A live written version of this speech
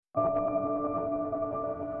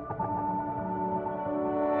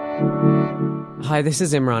Hi, this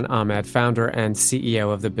is Imran Ahmed, founder and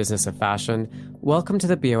CEO of the Business of Fashion. Welcome to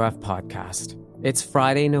the BOF podcast. It's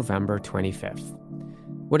Friday, November 25th.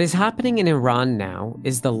 What is happening in Iran now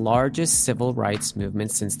is the largest civil rights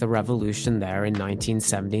movement since the revolution there in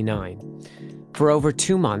 1979. For over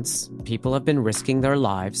 2 months, people have been risking their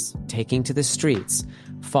lives, taking to the streets,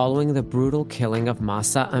 following the brutal killing of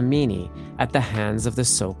Mahsa Amini at the hands of the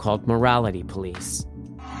so-called morality police.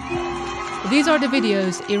 These are the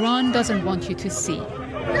videos Iran doesn't want you to see.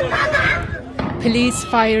 Police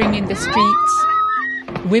firing in the streets,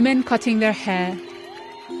 women cutting their hair,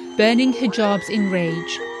 burning hijabs in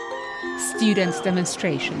rage, students'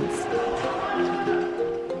 demonstrations.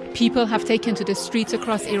 People have taken to the streets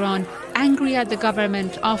across Iran, angry at the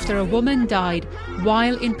government after a woman died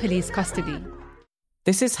while in police custody.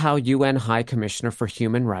 This is how UN High Commissioner for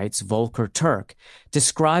Human Rights Volker Turk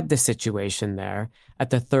described the situation there at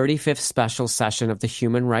the 35th special session of the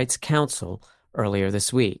Human Rights Council earlier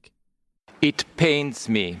this week. It pains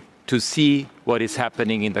me to see what is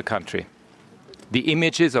happening in the country. The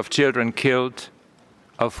images of children killed,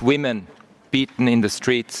 of women beaten in the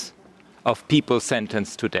streets, of people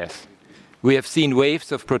sentenced to death. We have seen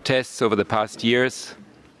waves of protests over the past years,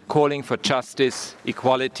 calling for justice,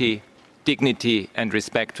 equality, dignity and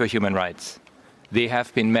respect for human rights. They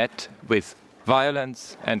have been met with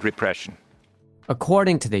violence and repression.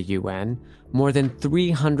 According to the UN, more than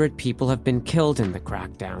 300 people have been killed in the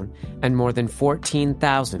crackdown and more than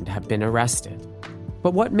 14,000 have been arrested.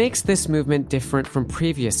 But what makes this movement different from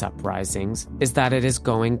previous uprisings is that it is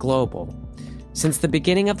going global. Since the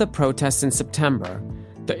beginning of the protests in September,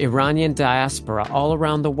 the Iranian diaspora all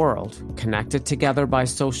around the world, connected together by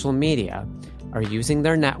social media, are using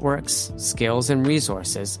their networks, skills, and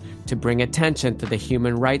resources to bring attention to the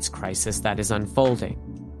human rights crisis that is unfolding.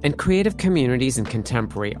 And creative communities in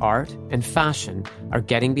contemporary art and fashion are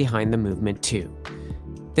getting behind the movement too.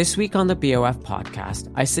 This week on the BOF podcast,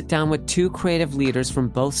 I sit down with 2 creative leaders from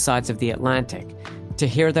both sides of the Atlantic to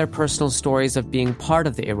hear their personal stories of being part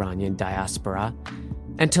of the Iranian diaspora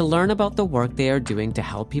and to learn about the work they are doing to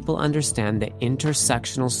help people understand the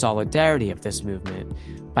intersectional solidarity of this movement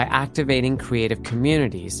by activating creative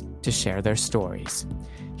communities to share their stories.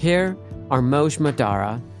 Here are Moj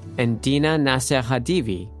Madara and Dina Nasser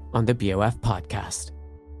Hadivi on the BOF podcast.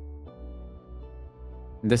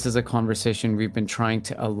 This is a conversation we've been trying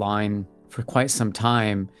to align for quite some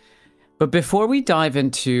time. But before we dive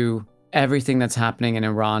into everything that's happening in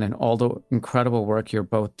Iran and all the incredible work you're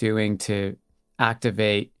both doing to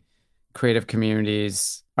activate creative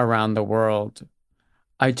communities around the world,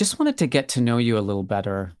 I just wanted to get to know you a little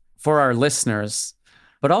better for our listeners,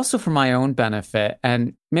 but also for my own benefit.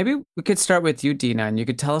 And maybe we could start with you, Dina, and you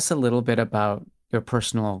could tell us a little bit about your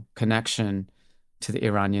personal connection to the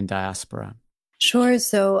Iranian diaspora. Sure.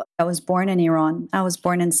 So I was born in Iran. I was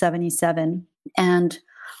born in 1977, and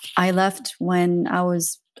I left when I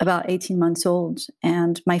was about 18 months old,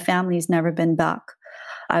 and my family's never been back.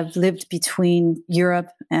 I've lived between Europe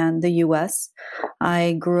and the US.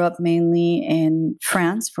 I grew up mainly in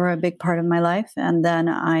France for a big part of my life, and then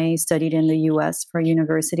I studied in the US for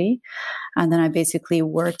university. And then I basically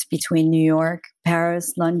worked between New York,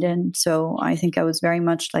 Paris, London. So I think I was very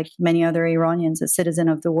much like many other Iranians, a citizen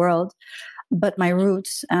of the world. But my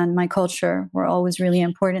roots and my culture were always really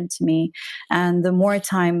important to me. And the more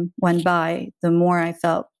time went by, the more I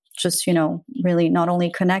felt just, really not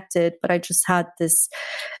only connected, but I just had this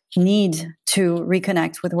need to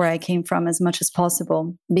reconnect with where I came from as much as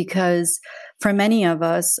possible. Because for many of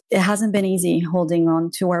us, it hasn't been easy holding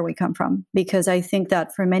on to where we come from. Because I think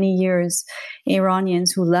that for many years,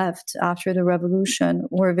 Iranians who left after the revolution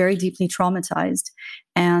were very deeply traumatized.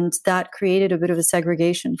 And that created a bit of a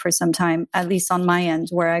segregation for some time, at least on my end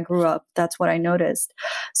where I grew up. That's what I noticed.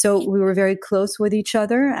 So we were very close with each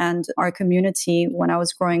other. And our community, when I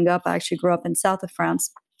was growing up, I actually grew up in south of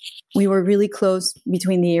France. We were really close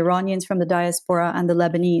between the Iranians from the diaspora and the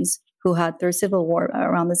Lebanese who had their civil war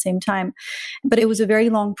around the same time. But it was a very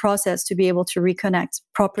long process to be able to reconnect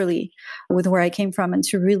properly with where I came from and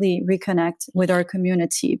to really reconnect with our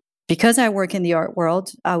community. Because I work in the art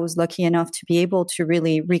world, I was lucky enough to be able to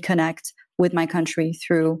really reconnect with my country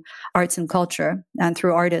through arts and culture and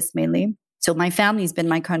through artists mainly. So my family's been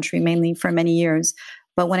my country mainly for many years.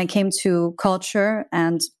 But when it came to culture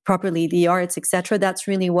and properly the arts, etc., that's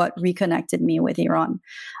really what reconnected me with Iran.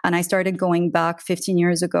 And I started going back 15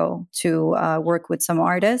 years ago to work with some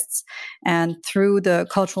artists. And through the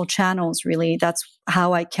cultural channels, really, that's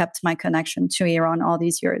how I kept my connection to Iran all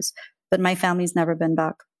these years. But my family's never been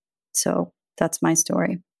back. So that's my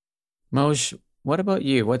story. Moj, what about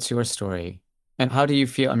you? What's your story? And how do you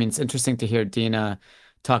feel? I mean, it's interesting to hear Dina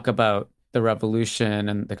talk about the revolution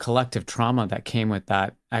and the collective trauma that came with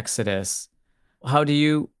that exodus. How do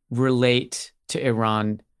you relate to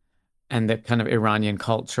Iran and the kind of Iranian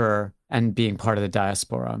culture and being part of the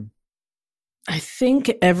diaspora? I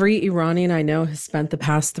think every Iranian I know has spent the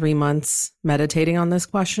past 3 months meditating on this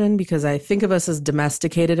question, because I think of us as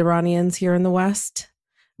domesticated Iranians here in the West.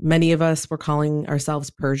 Many of us were calling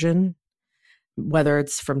ourselves Persian, whether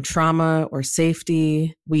it's from trauma or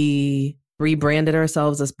safety. We rebranded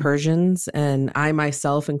ourselves as Persians, and I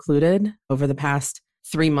myself included, over the past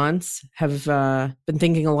 3 months, have been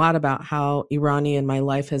thinking a lot about how Iranian my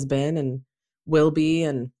life has been and will be.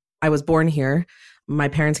 And I was born here. My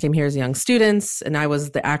parents came here as young students, and I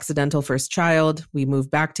was the accidental first child. We moved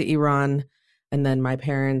back to Iran, and then my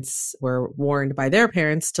parents were warned by their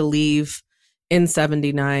parents to leave in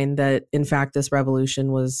 79 that, in fact, this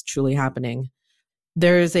revolution was truly happening.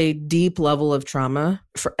 There is a deep level of trauma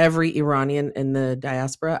for every Iranian in the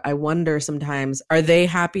diaspora. I wonder sometimes, are they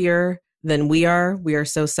happier than we are? We are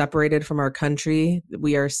so separated from our country.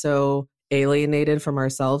 We are so alienated from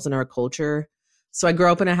ourselves and our culture. So I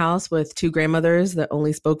grew up in a house with 2 grandmothers that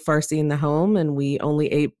only spoke Farsi in the home, and we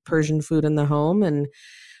only ate Persian food in the home. And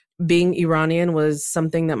being Iranian was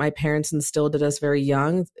something that my parents instilled in us very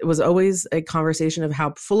young. It was always a conversation of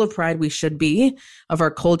how full of pride we should be of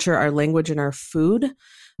our culture, our language, and our food.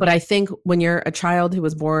 But I think when you're a child who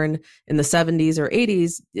was born in the 70s or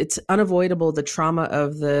 80s, it's unavoidable the trauma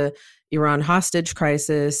of the Iran hostage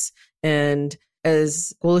crisis. And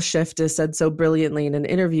as Golshifteh said so brilliantly in an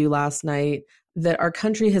interview last night, that our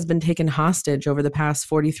country has been taken hostage over the past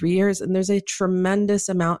 43 years. And there's a tremendous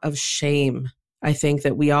amount of shame, I think,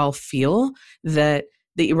 that we all feel that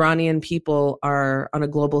the Iranian people are on a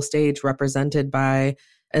global stage represented by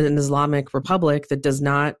an Islamic republic that does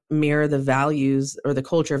not mirror the values or the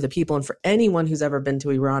culture of the people. And for anyone who's ever been to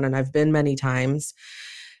Iran, and I've been many times,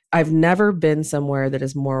 I've never been somewhere that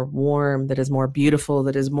is more warm, that is more beautiful,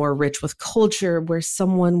 that is more rich with culture, where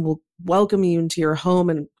someone will welcome you into your home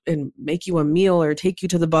and make you a meal or take you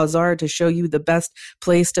to the bazaar to show you the best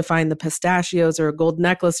place to find the pistachios or a gold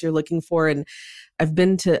necklace you're looking for. And I've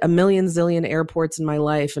been to a million zillion airports in my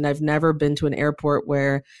life, and I've never been to an airport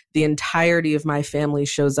where the entirety of my family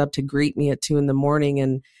shows up to greet me at 2 a.m.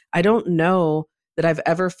 And I don't know that I've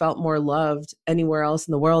ever felt more loved anywhere else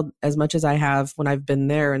in the world as much as I have when I've been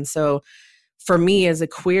there. And so for me, as a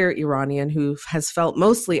queer Iranian who has felt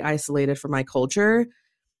mostly isolated from my culture,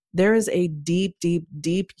 there is a deep, deep,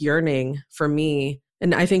 deep yearning for me,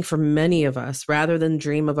 and I think for many of us, rather than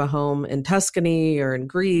dream of a home in Tuscany or in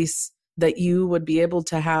Greece, that you would be able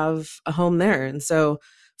to have a home there. And so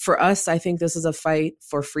for us, I think this is a fight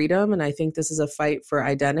for freedom, and I think this is a fight for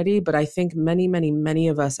identity. But I think many, many, many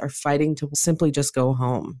of us are fighting to simply just go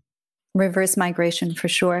home. Reverse migration, for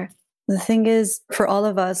sure. The thing is, for all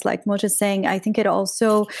of us, like Moj is saying, I think it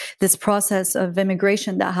also, this process of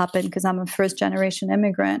immigration that happened, because I'm a first generation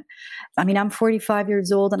immigrant. I mean, I'm 45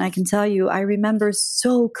 years old, and I can tell you, I remember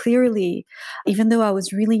so clearly, even though I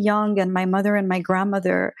was really young and my mother and my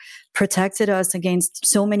grandmother protected us against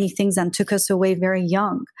so many things and took us away very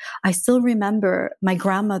young, I still remember my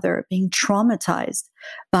grandmother being traumatized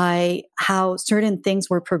by how certain things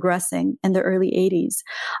were progressing in the early 80s.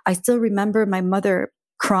 I still remember my mother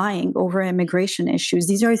crying over immigration issues.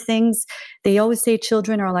 These are things, they always say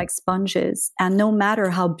children are like sponges. And no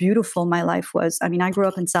matter how beautiful my life was, I mean, I grew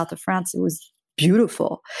up in south of France, it was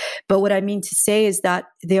beautiful. But what I mean to say is that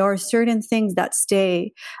there are certain things that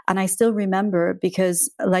stay. And I still remember,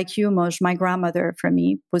 because like you, Moj, my grandmother for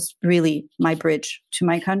me was really my bridge to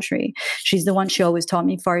my country. She's the one, she always taught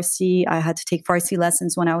me Farsi. I had to take Farsi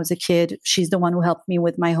lessons when I was a kid. She's the one who helped me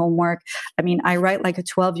with my homework. I mean, I write like a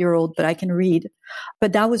 12-year-old, but I can read.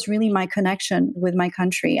 But that was really my connection with my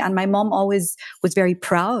country. And my mom always was very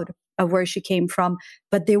proud of where she came from.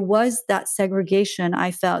 But there was that segregation I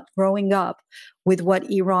felt growing up with what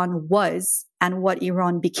Iran was and what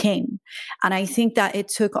Iran became. And I think that it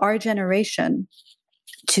took our generation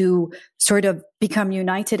to sort of become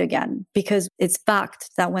united again, because it's fact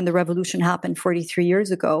that when the revolution happened 43 years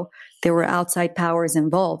ago, there were outside powers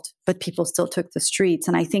involved, but people still took the streets.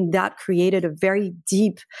 And I think that created a very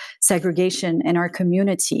deep segregation in our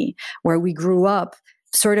community, where we grew up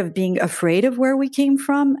sort of being afraid of where we came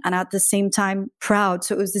from and at the same time proud.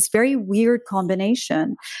 So it was this very weird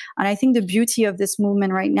combination. And I think the beauty of this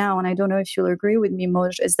movement right now, and I don't know if you'll agree with me,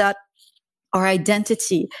 Moj, is that our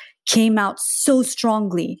identity came out so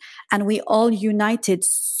strongly and we all united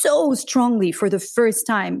so strongly for the first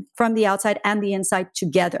time from the outside and the inside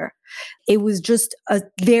together. It was just a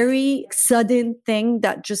very sudden thing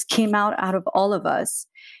that just came out of all of us.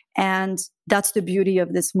 And that's the beauty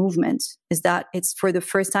of this movement, is that it's for the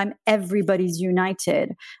first time, everybody's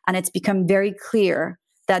united. And it's become very clear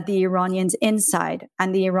that the Iranians inside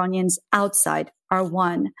and the Iranians outside are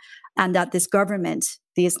one. And that this government,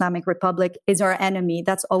 the Islamic Republic, is our enemy.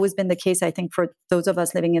 That's always been the case, I think, for those of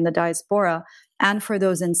us living in the diaspora and for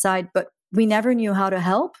those inside. But we never knew how to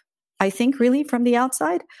help, I think, really from the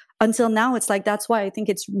outside. Until now, it's like, that's why I think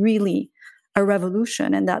it's really a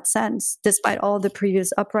revolution in that sense. Despite all the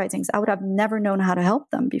previous uprisings, I would have never known how to help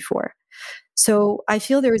them before. So I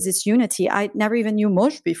feel there is this unity. I never even knew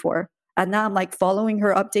Moj before. And now I'm like following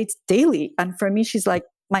her updates daily. And for me, she's like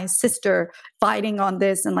my sister fighting on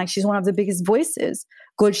this. And like, she's one of the biggest voices.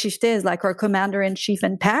 Golshifteh is like our commander-in-chief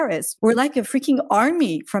in Paris. We're like a freaking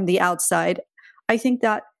army from the outside. I think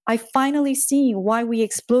that I finally see why we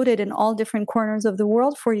exploded in all different corners of the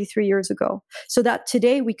world 43 years ago, so that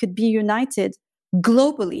today we could be united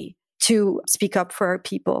globally to speak up for our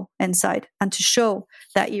people inside and to show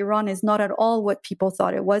that Iran is not at all what people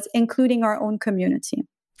thought it was, including our own community.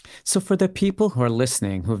 So for the people who are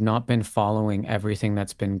listening, who have not been following everything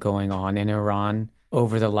that's been going on in Iran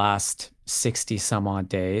over the last 60 some odd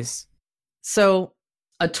days. So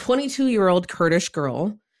a 22-year-old Kurdish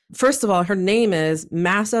girl. First of all, her name is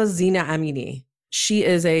Mahsa Zina Amini. She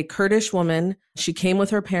is a Kurdish woman. She came with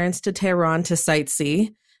her parents to Tehran to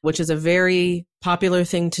sightsee, which is a very popular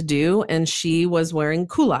thing to do. And she was wearing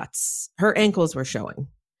culottes. Her ankles were showing.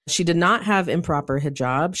 She did not have improper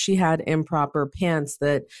hijab. She had improper pants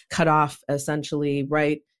that cut off essentially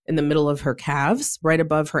right in the middle of her calves, right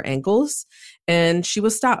above her ankles. And she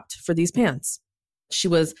was stopped for these pants. She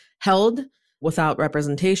was held without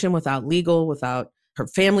representation, without legal, without her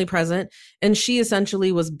family present. And she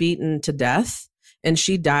essentially was beaten to death. And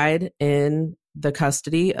she died in the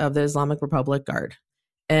custody of the Islamic Republic Guard.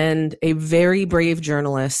 And a very brave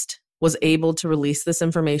journalist was able to release this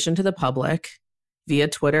information to the public via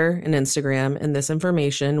Twitter and Instagram. And this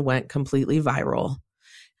information went completely viral.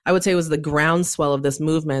 I would say it was the groundswell of this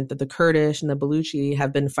movement that the Kurdish and the Baluchi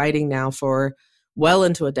have been fighting now for well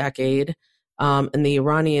into a decade. And the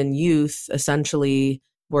Iranian youth essentially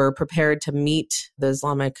were prepared to meet the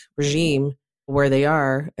Islamic regime where they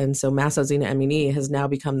are. And so Mahsa Zina Amini has now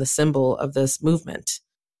become the symbol of this movement.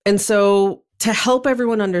 And so to help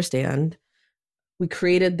everyone understand, we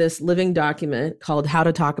created this living document called How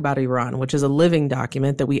to Talk About Iran, which is a living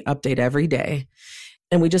document that we update every day.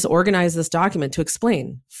 And we just organized this document to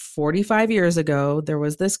explain. 45 years ago, there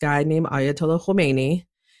was this guy named Ayatollah Khomeini.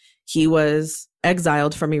 He was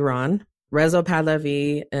exiled from Iran. Reza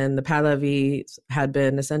Pahlavi and the Pahlavis had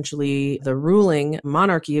been essentially the ruling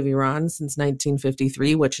monarchy of Iran since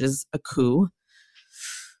 1953, which is a coup.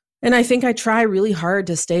 And I think I try really hard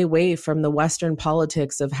to stay away from the Western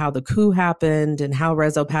politics of how the coup happened and how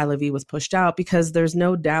Reza Pahlavi was pushed out, because there's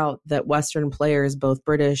no doubt that Western players, both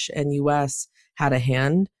British and US, had a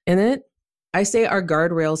hand in it. I say our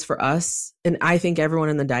guardrails for us, and I think everyone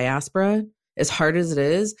in the diaspora, as hard as it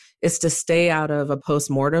is to stay out of a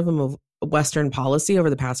postmortem of Western policy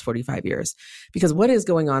over the past 45 years. Because what is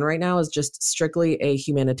going on right now is just strictly a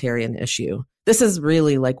humanitarian issue. This is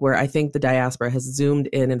really like where I think the diaspora has zoomed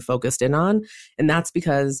in and focused in on. And that's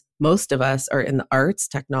because most of us are in the arts,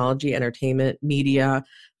 technology, entertainment, media,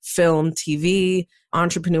 film, TV,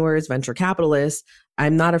 entrepreneurs, venture capitalists.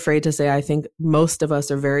 I'm not afraid to say I think most of us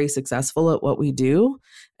are very successful at what we do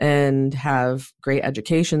and have great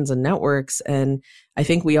educations and networks. And I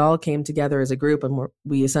think we all came together as a group and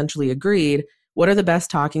we essentially agreed, what are the best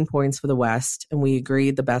talking points for the West? And we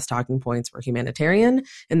agreed the best talking points were humanitarian.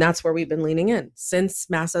 And that's where we've been leaning in. Since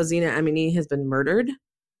Mahsa Zina Amini has been murdered,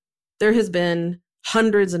 there has been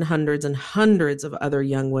hundreds and hundreds and hundreds of other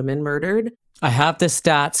young women murdered. I have the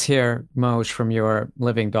stats here, Moj, from your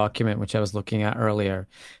living document, which I was looking at earlier.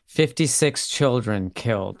 56 children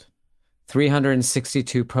killed,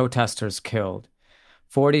 362 protesters killed,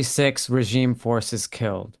 46 regime forces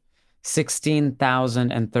killed,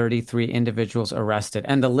 16,033 individuals arrested,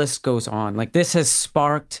 and the list goes on. Like, this has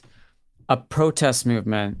sparked a protest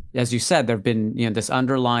movement. As you said, there have been, this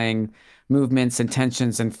underlying movements and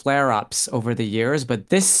tensions and flare-ups over the years, but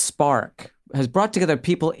this spark has brought together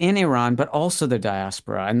people in Iran, but also the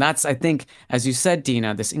diaspora. And that's, I think, as you said,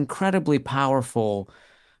 Dina, this incredibly powerful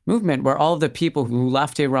movement where all of the people who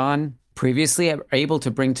left Iran previously are able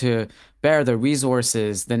to bring to bear the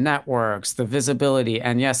resources, the networks, the visibility,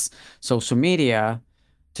 and yes, social media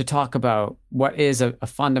to talk about what is a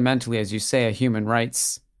fundamentally, as you say, a human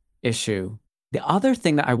rights issue. The other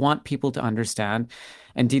thing that I want people to understand,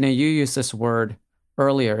 and Dina, you used this word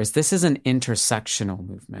earlier, is this is an intersectional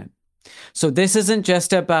movement. So this isn't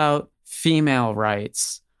just about female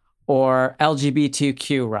rights or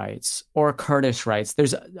LGBTQ rights or Kurdish rights.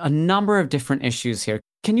 There's a number of different issues here.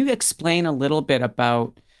 Can you explain a little bit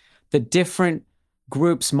about the different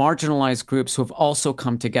groups, marginalized groups who have also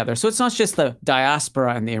come together? So it's not just the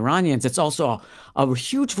diaspora and the Iranians, it's also a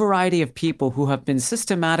huge variety of people who have been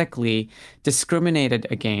systematically discriminated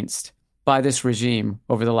against by this regime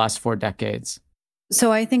over the last 4 decades.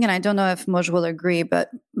 So I think, and I don't know if Moj will agree,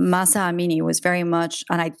 but Mahsa Amini was very much,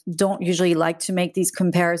 and I don't usually like to make these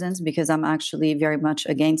comparisons because I'm actually very much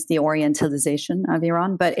against the Orientalization of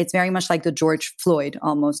Iran, but it's very much like the George Floyd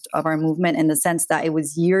almost of our movement in the sense that it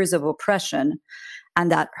was years of oppression and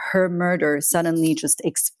that her murder suddenly just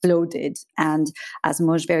exploded. And as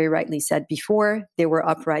Moj very rightly said before, there were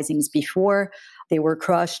uprisings before, they were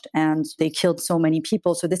crushed and they killed so many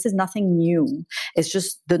people. So this is nothing new. It's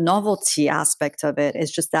just the novelty aspect of it.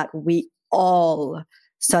 It's just that we all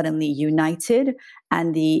suddenly united,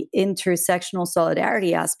 and the intersectional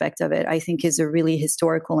solidarity aspect of it, I think, is a really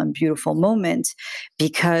historical and beautiful moment,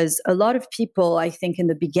 because a lot of people, I think, in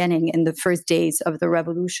the beginning, in the first days of the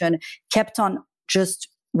revolution, kept on just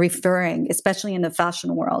referring, especially in the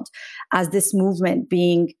fashion world, as this movement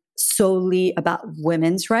being solely about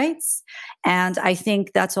women's rights. And I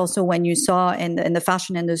think that's also when you saw in the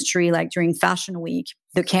fashion industry, like during Fashion Week,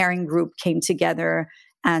 the Caring Group came together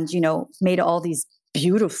and, made all these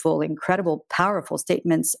beautiful, incredible, powerful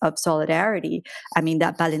statements of solidarity. I mean,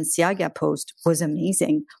 that Balenciaga post was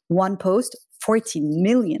amazing. One post, 14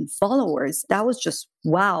 million followers. That was just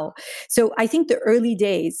wow. So I think the early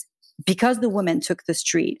days, because the women took the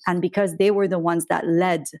street and because they were the ones that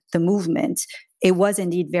led the movement, it was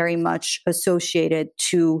indeed very much associated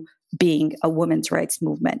to being a women's rights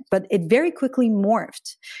movement. But it very quickly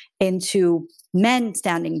morphed into men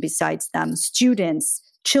standing beside them, students,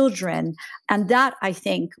 children. And that, I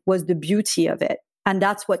think, was the beauty of it. And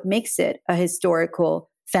that's what makes it a historical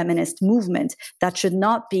feminist movement that should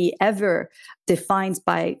not be ever defined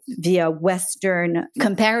via Western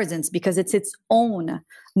comparisons, because it's its own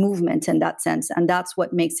movement in that sense. And that's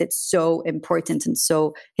what makes it so important and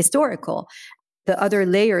so historical. The other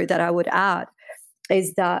layer that I would add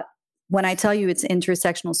is that when I tell you it's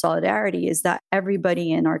intersectional solidarity, is that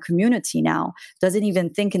everybody in our community now doesn't even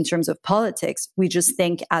think in terms of politics. We just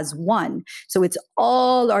think as one. So it's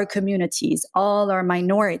all our communities, all our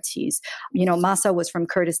minorities. Mahsa was from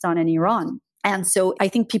Kurdistan in Iran. And so I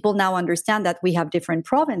think people now understand that we have different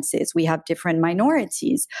provinces, we have different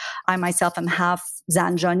minorities. I myself am half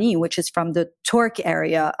Zanjani, which is from the Turk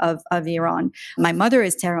area of Iran. My mother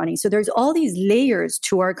is Tehrani. So there's all these layers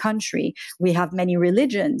to our country. We have many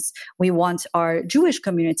religions. We want our Jewish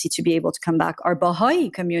community to be able to come back, our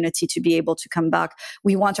Baha'i community to be able to come back.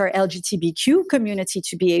 We want our LGBTQ community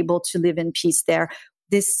to be able to live in peace there.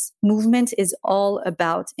 This movement is all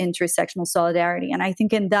about intersectional solidarity. And I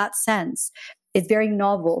think in that sense, it's very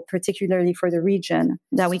novel, particularly for the region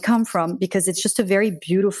that we come from, because it's just a very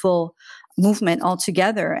beautiful movement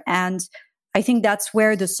altogether. And I think that's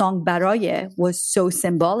where the song Baraye was so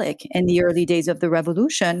symbolic in the early days of the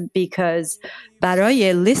revolution, because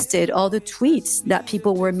Baraye listed all the tweets that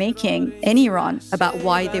people were making in Iran about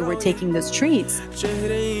why they were taking the streets.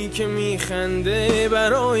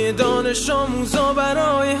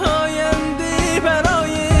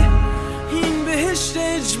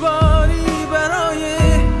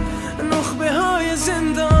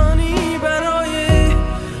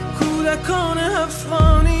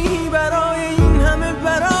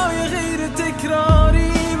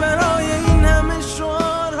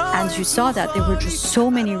 And you saw that there were just so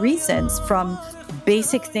many reasons, from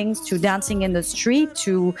basic things to dancing in the street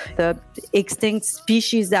to the extinct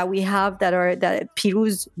species that we have that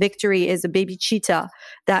Piruz Victory is a baby cheetah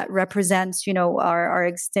that represents, our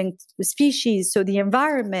extinct species. So the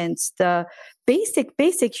environment, the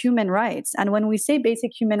basic human rights. And when we say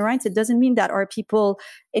basic human rights, it doesn't mean that our people,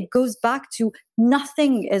 it goes back to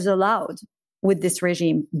nothing is allowed with this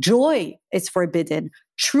regime. Joy is forbidden.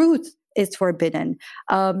 Truth is forbidden.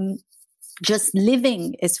 Just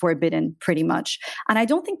living is forbidden, pretty much. And I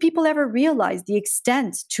don't think people ever realize the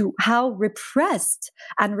extent to how repressed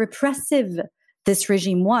and repressive this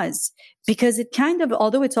regime was, because it kind of,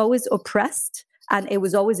 although it's always oppressed and it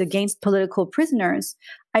was always against political prisoners,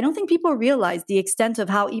 I don't think people realize the extent of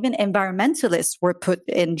how even environmentalists were put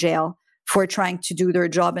in jail for trying to do their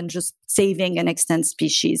job and just saving an extinct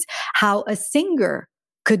species. How a singer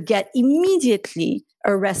could get immediately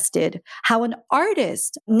arrested. How an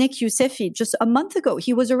artist, Nick Yousefi, just a month ago,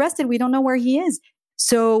 he was arrested. We don't know where he is.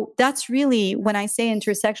 So that's really, when I say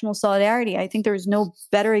intersectional solidarity, I think there is no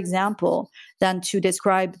better example than to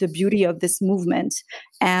describe the beauty of this movement.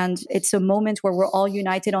 And it's a moment where we're all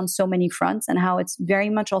united on so many fronts, and how it's very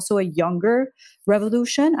much also a younger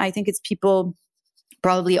revolution. I think it's people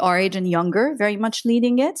probably our age and younger very much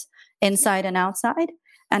leading it, inside and outside,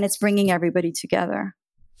 and it's bringing everybody together.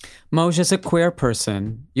 Moj, as a queer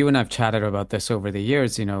person, you and I've chatted about this over the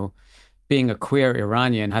years, being a queer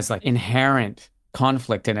Iranian has like inherent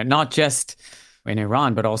conflict in it, not just in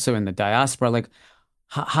Iran, but also in the diaspora. Like,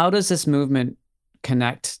 how does this movement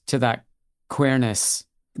connect to that queerness,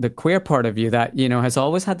 the queer part of you that, has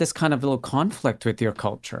always had this kind of little conflict with your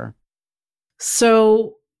culture?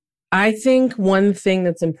 So I think one thing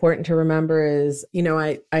that's important to remember is,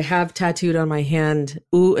 I have tattooed on my hand,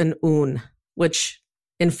 U and Un, which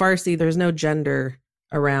in Farsi, there's no gender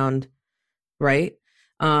around, right?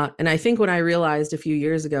 And I think when I realized a few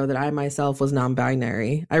years ago that I myself was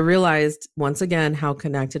non-binary, I realized once again how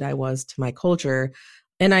connected I was to my culture.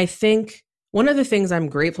 And I think one of the things I'm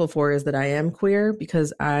grateful for is that I am queer,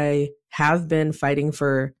 because I have been fighting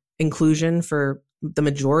for inclusion for the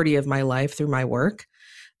majority of my life through my work.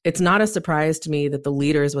 It's not a surprise to me that the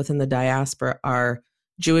leaders within the diaspora are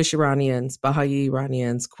Jewish Iranians, Baha'i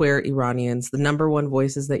Iranians, queer Iranians. The number one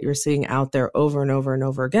voices that you're seeing out there over and over and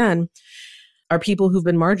over again are people who've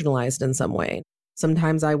been marginalized in some way.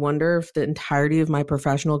 Sometimes I wonder if the entirety of my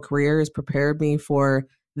professional career has prepared me for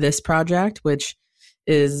this project, which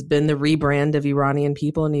has been the rebrand of Iranian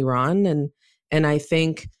people in Iran. And I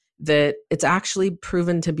think that it's actually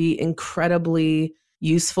proven to be incredibly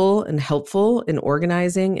useful and helpful in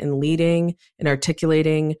organizing and leading and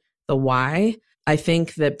articulating the why. I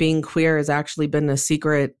think that being queer has actually been a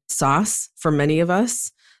secret sauce for many of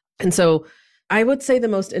us. And so I would say the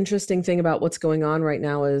most interesting thing about what's going on right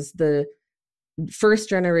now is the first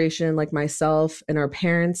generation, like myself and our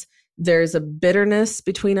parents, there's a bitterness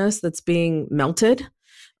between us that's being melted.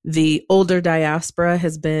 The older diaspora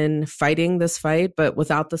has been fighting this fight, but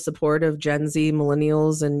without the support of Gen Z,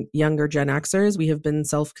 millennials, and younger Gen Xers, we have been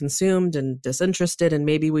self-consumed and disinterested. And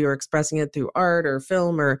maybe we were expressing it through art or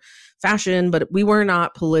film or fashion, but we were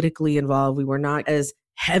not politically involved. We were not as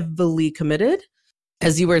heavily committed.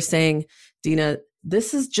 As you were saying, Dina,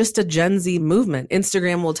 this is just a Gen Z movement.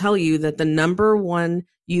 Instagram will tell you that the number one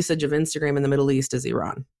usage of Instagram in the Middle East is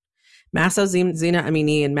Iran. Mahsa Zina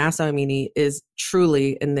Amini and Mahsa Amini is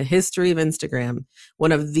truly, in the history of Instagram,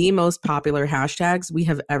 one of the most popular hashtags we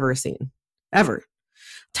have ever seen, ever.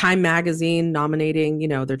 Time Magazine nominating,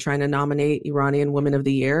 they're trying to nominate Iranian Women of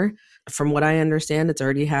the Year. From what I understand, it's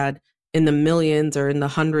already had in the millions or in the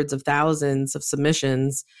hundreds of thousands of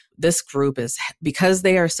submissions. This group is, because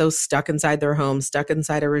they are so stuck inside their home, stuck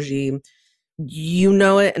inside a regime. You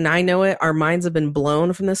know it, and I know it. Our minds have been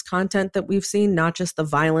blown from this content that we've seen, not just the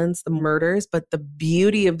violence, the murders, but the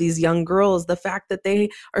beauty of these young girls, the fact that they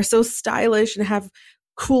are so stylish and have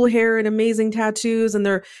cool hair and amazing tattoos, and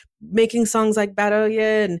they're making songs like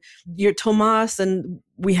Baroye and your Tomas, and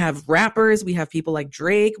we have rappers, we have people like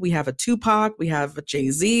Drake, we have a Tupac, we have a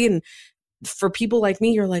Jay-Z, and for people like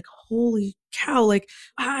me, you're like, holy cow, like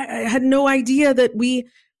I had no idea that we,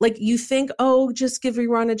 like, you think, oh, just give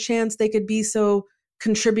Iran a chance, they could be so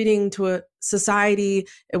contributing to a society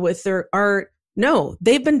with their art. No,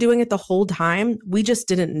 they've been doing it the whole time. We just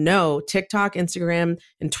didn't know. TikTok, Instagram,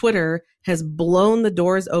 and Twitter has blown the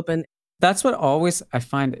doors open. That's what always I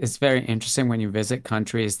find is very interesting when you visit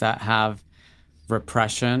countries that have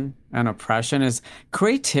repression and oppression is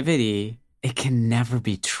creativity. It can never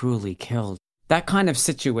be truly killed. That kind of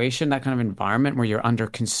situation, that kind of environment where you're under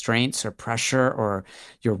constraints or pressure or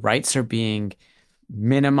your rights are being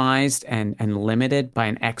minimized and limited by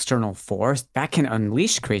an external force, that can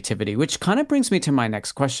unleash creativity, which kind of brings me to my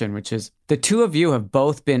next question, which is the two of you have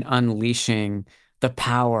both been unleashing the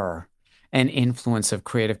power and influence of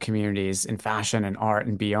creative communities in fashion and art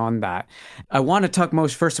and beyond that. I want to talk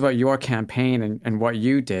most first about your campaign and what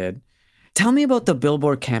you did. Tell me about the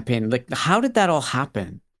Billboard campaign. Like, how did that all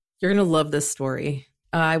happen? You're going to love this story.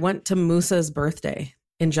 I went to Musa's birthday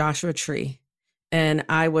in Joshua Tree, and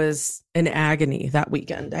I was in agony that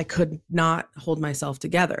weekend. I could not hold myself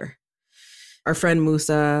together. Our friend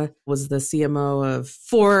Musa was the CMO of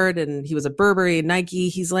Ford, and he was at Burberry and Nike.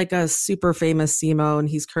 He's like a super famous CMO, and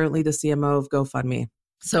he's currently the CMO of GoFundMe.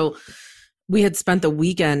 So we had spent the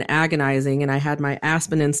weekend agonizing, and I had my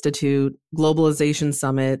Aspen Institute Globalization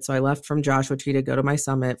Summit. So I left from Joshua Tree to go to my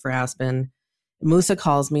summit for Aspen. Musa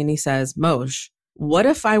calls me and he says, Moj, what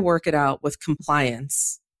if I work it out with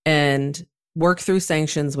compliance and work through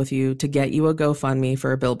sanctions with you to get you a GoFundMe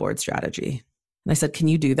for a billboard strategy? And I said, can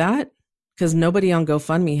you do that? because nobody on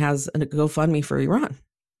GoFundMe has a GoFundMe for Iran.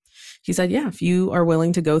 He said, yeah, if you are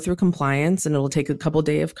willing to go through compliance, and it'll take a couple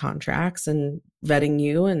days of contracts and vetting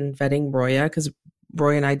you and vetting Broya, because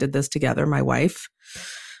Broya and I did this together, my wife,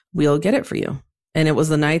 we'll get it for you. And it was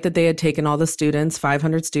the night that they had taken all the students,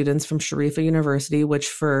 500 students from Sharifa University, which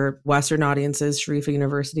for Western audiences, Sharifa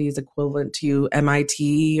University is equivalent to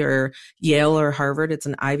MIT or Yale or Harvard. It's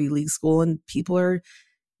an Ivy League school, and people are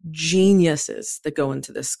geniuses that go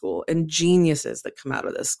into this school and geniuses that come out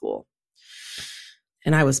of this school.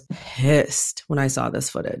 And I was pissed when I saw this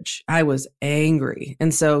footage. I was angry.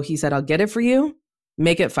 And so he said, I'll get it for you.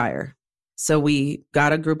 Make it fire. So we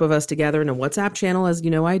got a group of us together in a WhatsApp channel, as you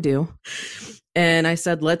know I do. And I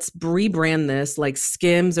said, let's rebrand this like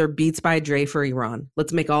Skims or Beats by Dre for Iran.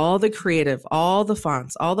 Let's make all the creative, all the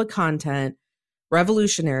fonts, all the content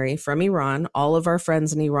revolutionary from Iran. All of our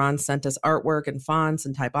friends in Iran sent us artwork and fonts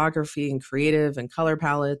and typography and creative and color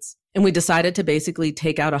palettes. And we decided to basically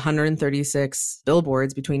take out 136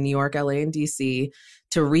 billboards between New York, LA, and DC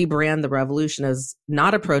to rebrand the revolution as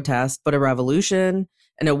not a protest, but a revolution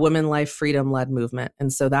and a women life freedom led movement.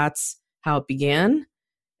 And so that's how it began.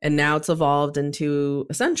 And now it's evolved into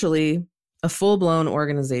essentially a full-blown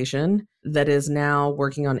organization that is now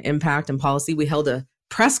working on impact and policy. We held a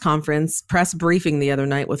press briefing the other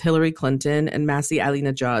night with Hillary Clinton and Masih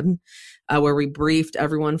Alinejad, where we briefed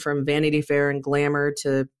everyone from Vanity Fair and Glamour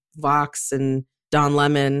to Vox and Don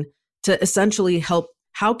Lemon to essentially help.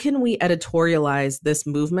 How can we editorialize this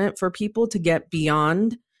movement for people to get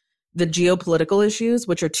beyond the geopolitical issues,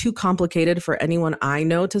 which are too complicated for anyone I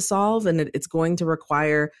know to solve, and it's going to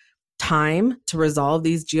require time to resolve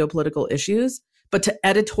these geopolitical issues, but to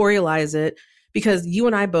editorialize it, because you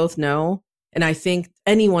and I both know, and I think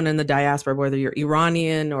anyone in the diaspora, whether you're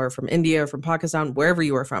Iranian or from India or from Pakistan, wherever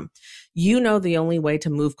you are from, you know the only way to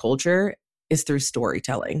move culture is through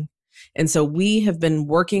storytelling. And so we have been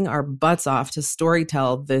working our butts off to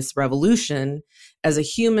storytell this revolution as a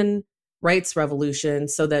human rights revolution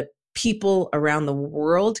so that people around the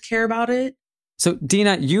world care about it. So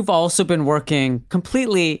Dina, you've also been working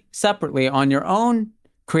completely separately on your own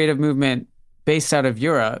creative movement based out of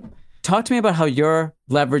Europe. Talk to me about how you're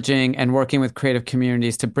leveraging and working with creative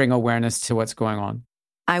communities to bring awareness to what's going on.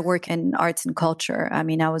 I work in arts and culture. I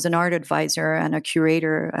mean, I was an art advisor and a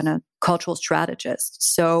curator and a cultural strategist.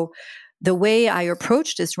 So the way I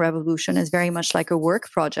approach this revolution is very much like a work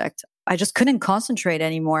project. I just couldn't concentrate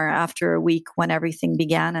anymore after a week when everything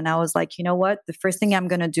began. And I was like, you know what? The first thing I'm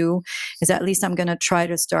going to do is at least I'm going to try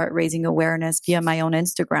to start raising awareness via my own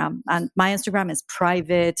Instagram. And my Instagram is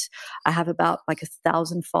private. I have about like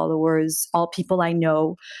 1,000 followers, all people I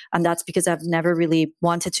know. And that's because I've never really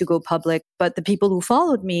wanted to go public. But the people who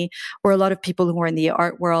followed me were a lot of people who were in the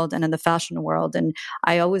art world and in the fashion world. And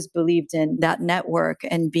I always believed in that network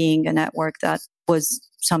and being a network that was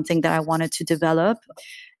something that I wanted to develop.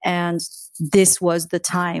 And this was the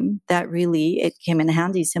time that really it came in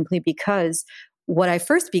handy, simply because what I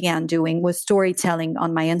first began doing was storytelling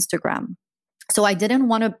on my Instagram. So I didn't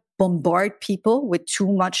want to bombard people with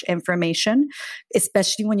too much information,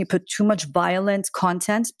 especially when you put too much violent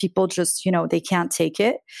content. People just, they can't take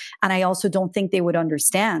it. And I also don't think they would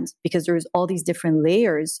understand, because there's all these different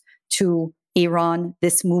layers to Iran,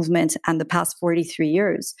 this movement, and the past 43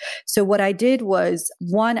 years. So what I did was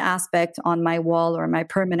one aspect on my wall or my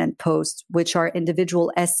permanent post, which are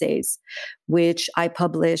individual essays, which I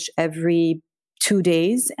publish every 2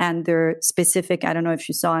 days. And they're specific. I don't know if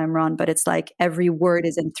you saw Imran, but it's like every word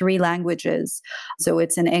is in 3 languages. So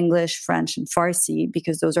it's in English, French, and Farsi,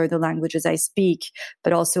 because those are the languages I speak,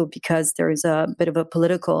 but also because there is a bit of a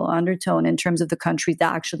political undertone in terms of the countries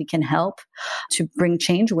that actually can help to bring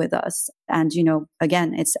change with us. And,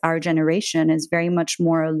 again, it's our generation is very much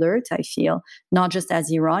more alert, I feel, not just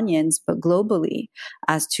as Iranians, but globally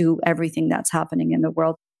as to everything that's happening in the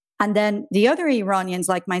world. And then the other Iranians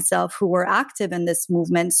like myself who were active in this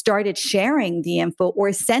movement started sharing the info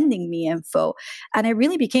or sending me info. And it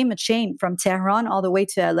really became a chain from Tehran all the way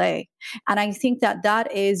to LA. And I think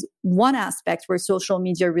that is one aspect where social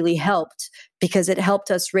media really helped, because it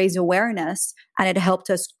helped us raise awareness and it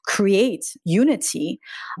helped us create unity.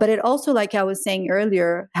 But it also, like I was saying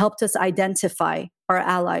earlier, helped us identify our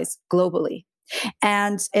allies globally.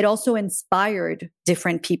 And it also inspired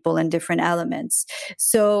different people and different elements.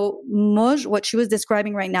 So Moj, what she was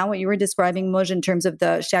describing right now, what you were describing, Moj, in terms of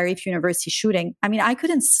the Sharif University shooting, I mean, I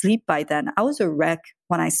couldn't sleep by then. I was a wreck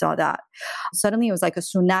when I saw that. Suddenly it was like a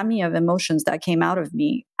tsunami of emotions that came out of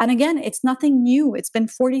me. And again, it's nothing new. It's been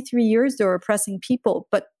 43 years they were oppressing people.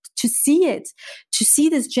 But to see it, to see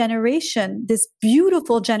this generation, this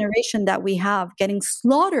beautiful generation that we have getting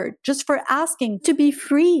slaughtered just for asking to be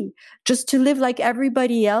free, just to live like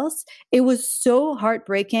everybody else. It was so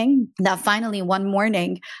heartbreaking that finally one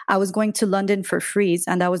morning I was going to London for Freeze,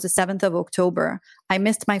 and that was the 7th of October. I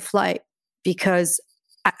missed my flight because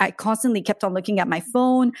I constantly kept on looking at my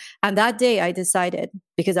phone. And that day I decided,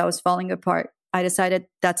 because I was falling apart, I decided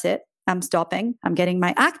that's it. I'm stopping. I'm getting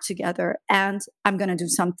my act together, and I'm going to do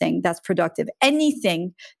something that's productive.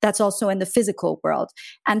 Anything that's also in the physical world.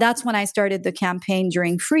 And that's when I started the campaign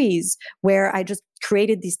during Freeze, where I just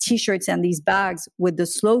created these t-shirts and these bags with the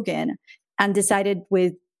slogan, and decided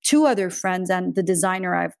with 2 other friends and the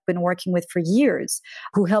designer I've been working with for years,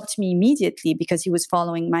 who helped me immediately because he was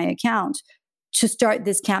following my account, to start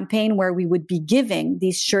this campaign where we would be giving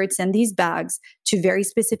these shirts and these bags to very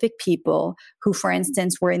specific people who, for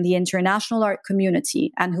instance, were in the international art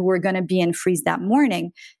community and who were going to be in Freeze that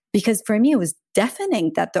morning. Because for me, it was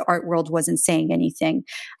deafening that the art world wasn't saying anything.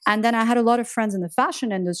 And then I had a lot of friends in the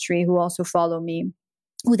fashion industry who also follow me,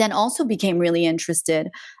 who then also became really interested.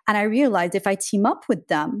 And I realized if I team up with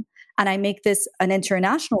them and I make this an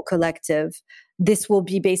international collective, this will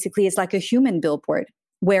be basically, it's like a human billboard,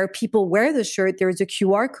 where people wear the shirt, there's a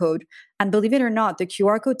QR code. And believe it or not, the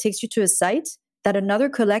QR code takes you to a site that another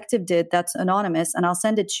collective did that's anonymous. And I'll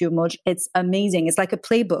send it to you, Moj. It's amazing. It's like a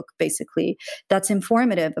playbook, basically, that's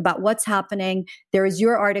informative about what's happening. There is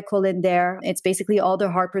your article in there. It's basically all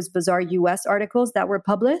the Harper's Bazaar US articles that were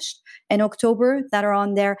published in October that are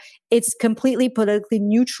on there. It's completely politically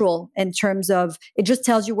neutral in terms of, it just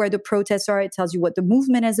tells you where the protests are. It tells you what the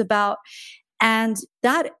movement is about. And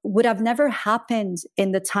that would have never happened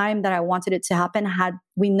in the time that I wanted it to happen had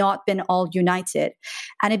we not been all united.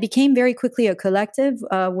 And it became very quickly a collective.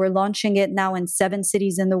 We're launching it now in 7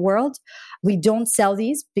 cities in the world. We don't sell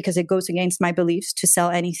these because it goes against my beliefs to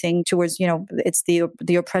sell anything towards, it's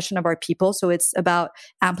the oppression of our people. So it's about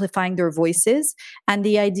amplifying their voices. And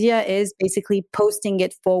the idea is basically posting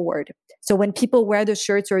it forward. So when people wear the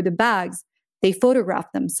shirts or the bags, they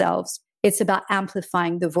photograph themselves. It's about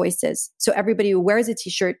amplifying the voices. So everybody who wears a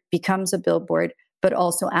t-shirt becomes a billboard, but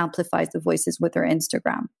also amplifies the voices with their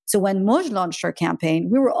Instagram. So when Moj launched our campaign,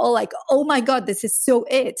 we were all like, oh my God, this is so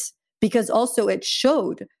it. Because also it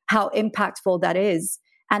showed how impactful that is,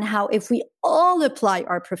 and how if we all apply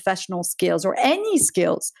our professional skills or any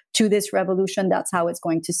skills to this revolution, that's how it's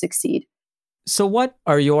going to succeed. So what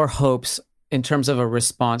are your hopes in terms of a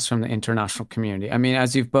response from the international community? I mean,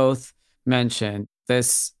 as you've both mentioned,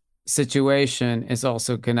 this situation is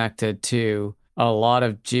also connected to a lot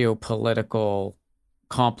of geopolitical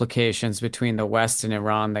complications between the West and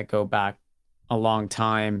Iran that go back a long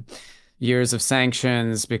time, years of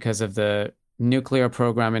sanctions because of the nuclear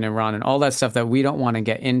program in Iran and all that stuff that we don't want to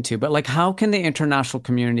get into. But how can the international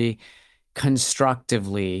community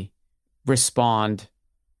constructively respond,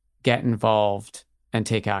 get involved, and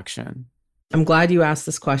take action? I'm glad you asked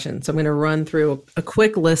this question. So I'm going to run through a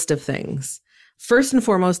quick list of things. First and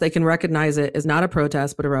foremost, they can recognize it as not a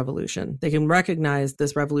protest, but a revolution. They can recognize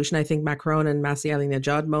this revolution. I think Macron and Masih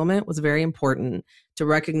Alinejad moment was very important to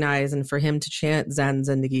recognize, and for him to chant Zan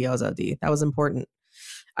Zindagi Azadi. That was important.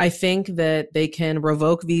 I think that they can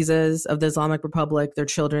revoke visas of the Islamic Republic, their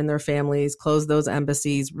children, their families, close those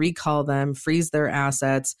embassies, recall them, freeze their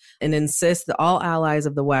assets, and insist that all allies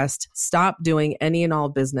of the West stop doing any and all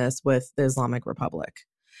business with the Islamic Republic.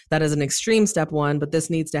 That is an extreme step 1, but this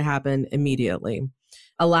needs to happen immediately.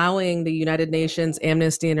 Allowing the United Nations,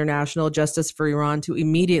 Amnesty International, Justice for Iran to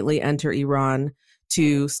immediately enter Iran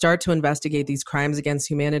to start to investigate these crimes against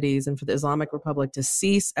humanities, and for the Islamic Republic to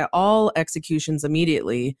cease all executions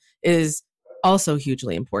immediately is also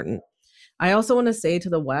hugely important. I also want to say to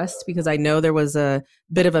the West, because I know there was a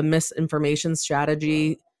bit of a misinformation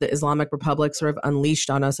strategy the Islamic Republic sort of unleashed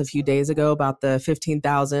on us a few days ago about the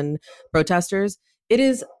 15,000 protesters. It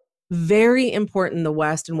is very important the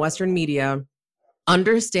West and Western media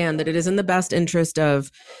understand that it is in the best interest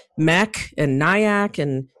of MEC and NIAC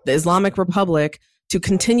and the Islamic Republic to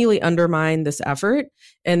continually undermine this effort.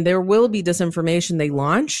 And there will be disinformation they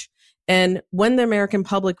launch. And when the American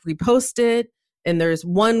public repost it, and there's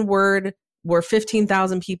one word, were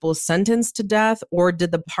 15,000 people sentenced to death, or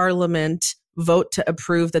did the parliament vote to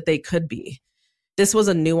approve that they could be? This was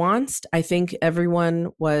a nuanced. I think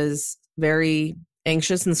everyone was very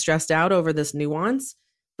anxious and stressed out over this nuance,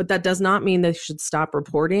 but that does not mean they should stop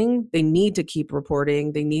reporting. They need to keep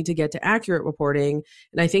reporting. They need to get to accurate reporting.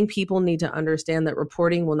 And I think people need to understand that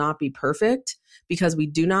reporting will not be perfect because we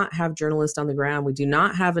do not have journalists on the ground. We do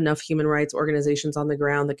not have enough human rights organizations on the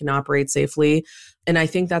ground that can operate safely. And I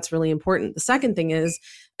think that's really important. The second thing is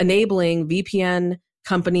enabling VPN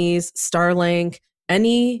companies, Starlink,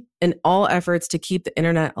 any and all efforts to keep the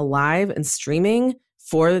internet alive and streaming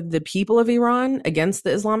for the people of Iran against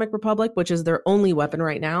the Islamic Republic, which is their only weapon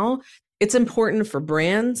right now. It's important for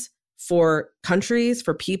brands, for countries,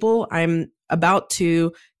 for people. I'm about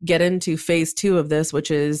to get into phase 2 of this,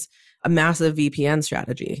 which is a massive VPN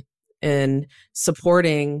strategy and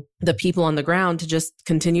supporting the people on the ground to just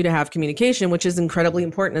continue to have communication, which is incredibly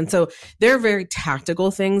important. And so there are very tactical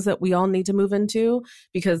things that we all need to move into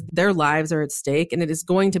because their lives are at stake. And it is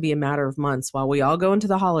going to be a matter of months while we all go into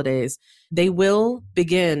the holidays. They will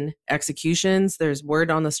begin executions. There's word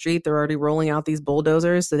on the street. They're already rolling out these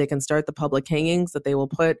bulldozers so they can start the public hangings that they will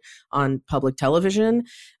put on public television.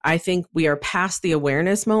 I think we are past the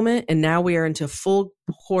awareness moment, and now we are into full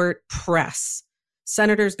court press.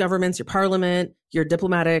 Senators, governments, your parliament, your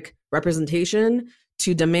diplomatic representation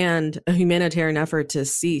to demand a humanitarian effort to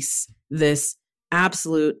cease this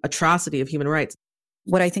absolute atrocity of human rights.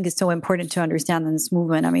 What I think is so important to understand in this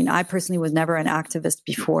movement, I mean, I personally was never an activist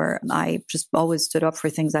before. I just always stood up for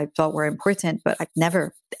things I thought were important, but I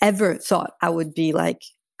never, ever thought I would be like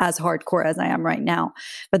as hardcore as I am right now.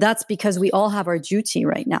 But that's because we all have our duty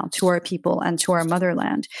right now to our people and to our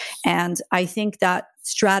motherland. And I think that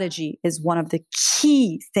strategy is one of the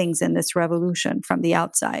key things in this revolution from the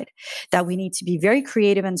outside, that we need to be very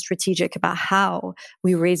creative and strategic about how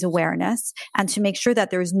we raise awareness and to make sure that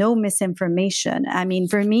there's no misinformation. I mean,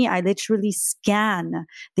 for me, I literally scan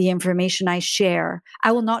the information I share.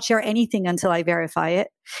 I will not share anything until I verify it,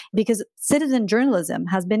 because citizen journalism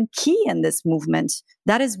has been key in this movement.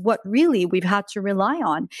 That is what really we've had to rely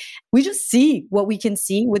on. We just see what we can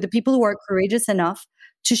see with the people who are courageous enough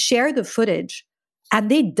to share the footage. And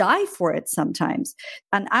they die for it sometimes.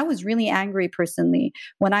 And I was really angry personally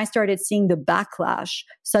when I started seeing the backlash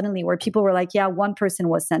suddenly where people were like, yeah, one person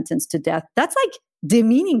was sentenced to death. That's like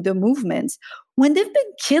demeaning the movement when they've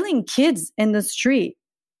been killing kids in the street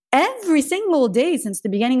every single day since the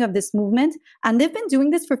beginning of this movement. And they've been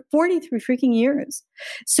doing this for 43 freaking years.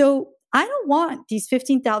 So I don't want these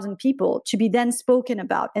 15,000 people to be then spoken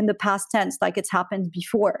about in the past tense like it's happened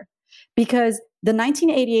before. Because the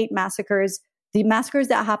 1988 massacres, the massacres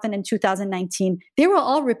that happened in 2019, they were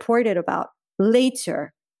all reported about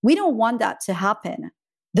later. We don't want that to happen.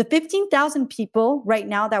 The 15,000 people right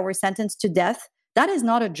now that were sentenced to death, that is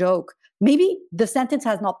not a joke. Maybe the sentence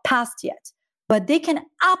has not passed yet, but they can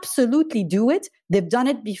absolutely do it. They've done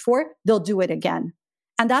it before. They'll do it again.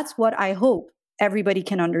 And that's what I hope everybody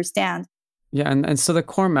can understand. Yeah. And so the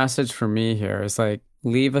core message for me here is like,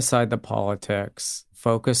 leave aside the politics,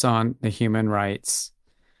 focus on the human rights.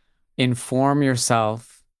 Inform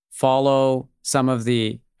yourself, follow some of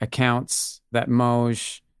the accounts that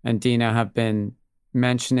Moj and Dina have been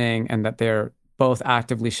mentioning and that they're both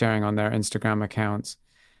actively sharing on their Instagram accounts.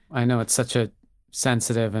 I know it's such a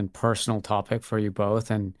sensitive and personal topic for you both,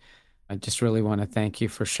 and I just really want to thank you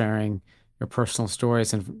for sharing your personal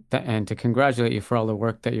stories and to congratulate you for all the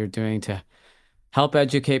work that you're doing to help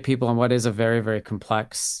educate people on what is a very, very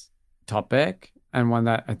complex topic, and one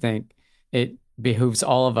that I think it behooves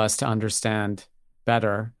all of us to understand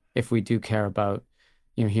better if we do care about,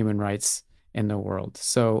 human rights in the world.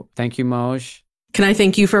 So thank you, Moj. Can I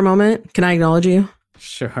thank you for a moment? Can I acknowledge you?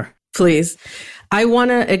 Sure. Please. I want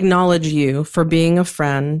to acknowledge you for being a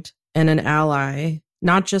friend and an ally,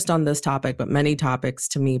 not just on this topic, but many topics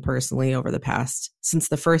to me personally over the past, since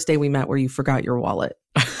the first day we met where you forgot your wallet.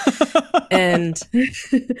 And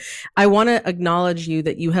I want to acknowledge you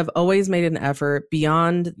that you have always made an effort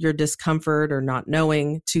beyond your discomfort or not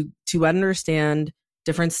knowing to understand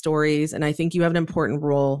different stories. And I think you have an important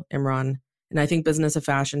role, Imran. And I think Business of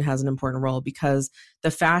Fashion has an important role because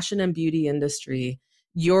the fashion and beauty industry,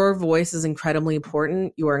 your voice is incredibly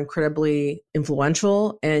important. You are incredibly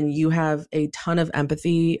influential and you have a ton of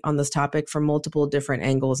empathy on this topic from multiple different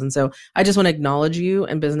angles. And so I just want to acknowledge you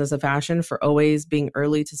and Business of Fashion for always being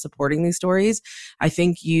early to supporting these stories. I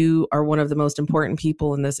think you are one of the most important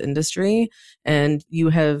people in this industry, and you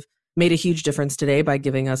have made a huge difference today by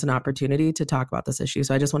giving us an opportunity to talk about this issue.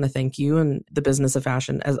 So I just want to thank you and the Business of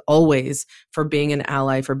Fashion, as always, for being an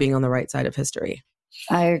ally, for being on the right side of history.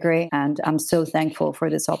 I agree. And I'm so thankful for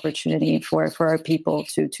this opportunity for our people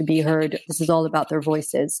to be heard. This is all about their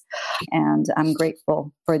voices. And I'm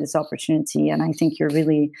grateful for this opportunity. And I think you're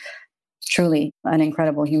really, truly an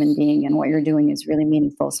incredible human being. And what you're doing is really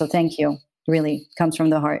meaningful. So thank you. Really comes from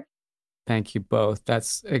the heart. Thank you both.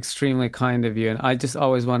 That's extremely kind of you. And I just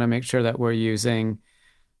always want to make sure that we're using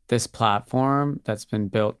this platform that's been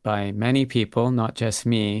built by many people, not just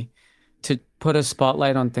me, to put a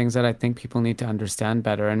spotlight on things that I think people need to understand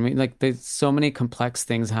better. And there's so many complex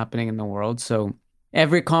things happening in the world. So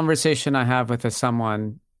Every conversation I have with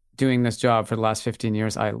someone doing this job for the last 15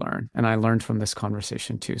 years, I learn. And I learned from this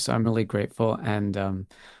conversation too. So I'm really grateful. And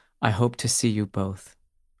I hope to see you both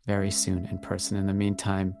very soon in person. In the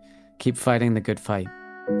meantime, keep fighting the good fight.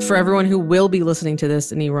 For everyone who will be listening to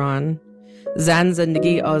this in Iran, Zan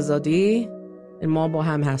Zindagi Azadi and Ma ba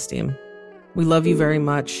ham hastim. We love you very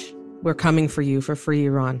much. We're coming for you for free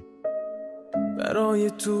Iran. برای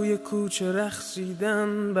توی کوچه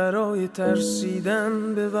رقصیدن، برای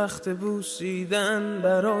ترسیدن به وقت بوسیدن،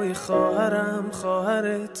 برای خواهرم،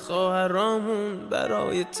 خواهرت، خواهرامون،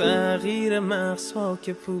 برای تغییر مغزها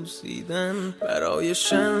که پوسیدن، برای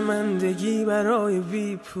شرمندگی، برای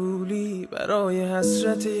بیپولی، برای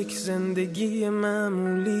حسرت یک زندگی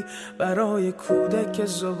معمولی، برای کودک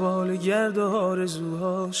زباله‌گرد و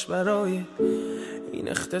آرزوهاش، برای این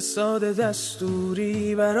اقتصاد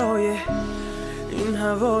دستوری، برای این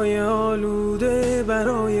هوای آلوده،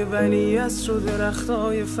 برای ولیعصر و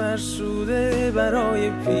درختای فرسوده، برای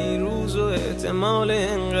پیروز و احتمال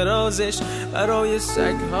انقراضش، برای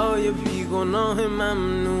سگهای بیگناه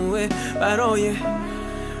ممنوعه، برای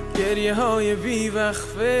گریه های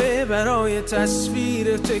بیوقفه، برای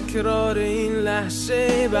تصویر تکرار این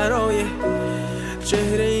لحظه، برای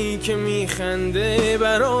چهره ای که میخنده،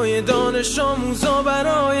 برای دانش آموزا،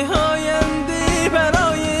 برای آینده،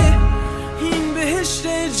 برای این بهشت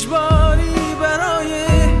اجباری، برای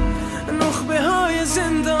نخبه های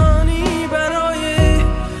زندانی، برای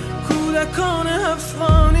کودکان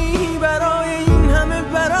افغانی، برای این همه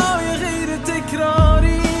برای غیر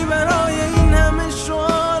تکراری، برای این همه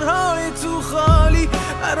شعارهای تو خالی،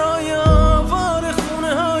 برای آوار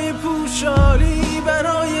خونه های پوشالی،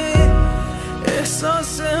 برای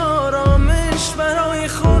احساس آرامش، برای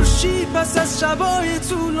خورشید پس از شبای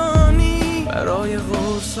طولانی، برای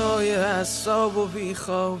قرصای اعصاب و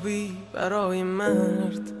بیخوابی، برای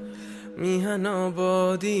مرد میهن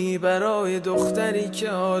آبادی، برای دختری که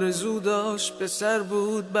آرزو داشت پسر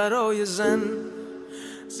بود، برای زن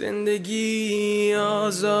زندگی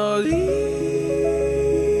آزادی،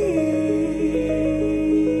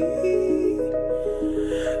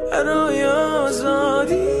 برای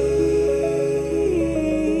آزادی،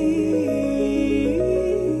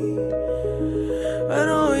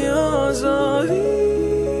 برای آزادی،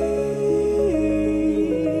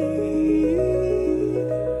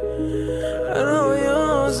 برای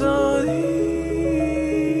آزادی.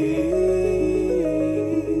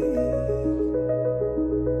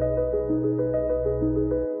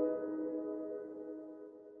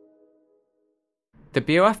 The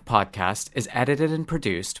BOF podcast is edited and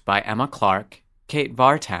produced by Emma Clark, Kate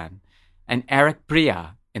Vartan, and Eric Bria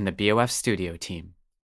in the BOF studio team.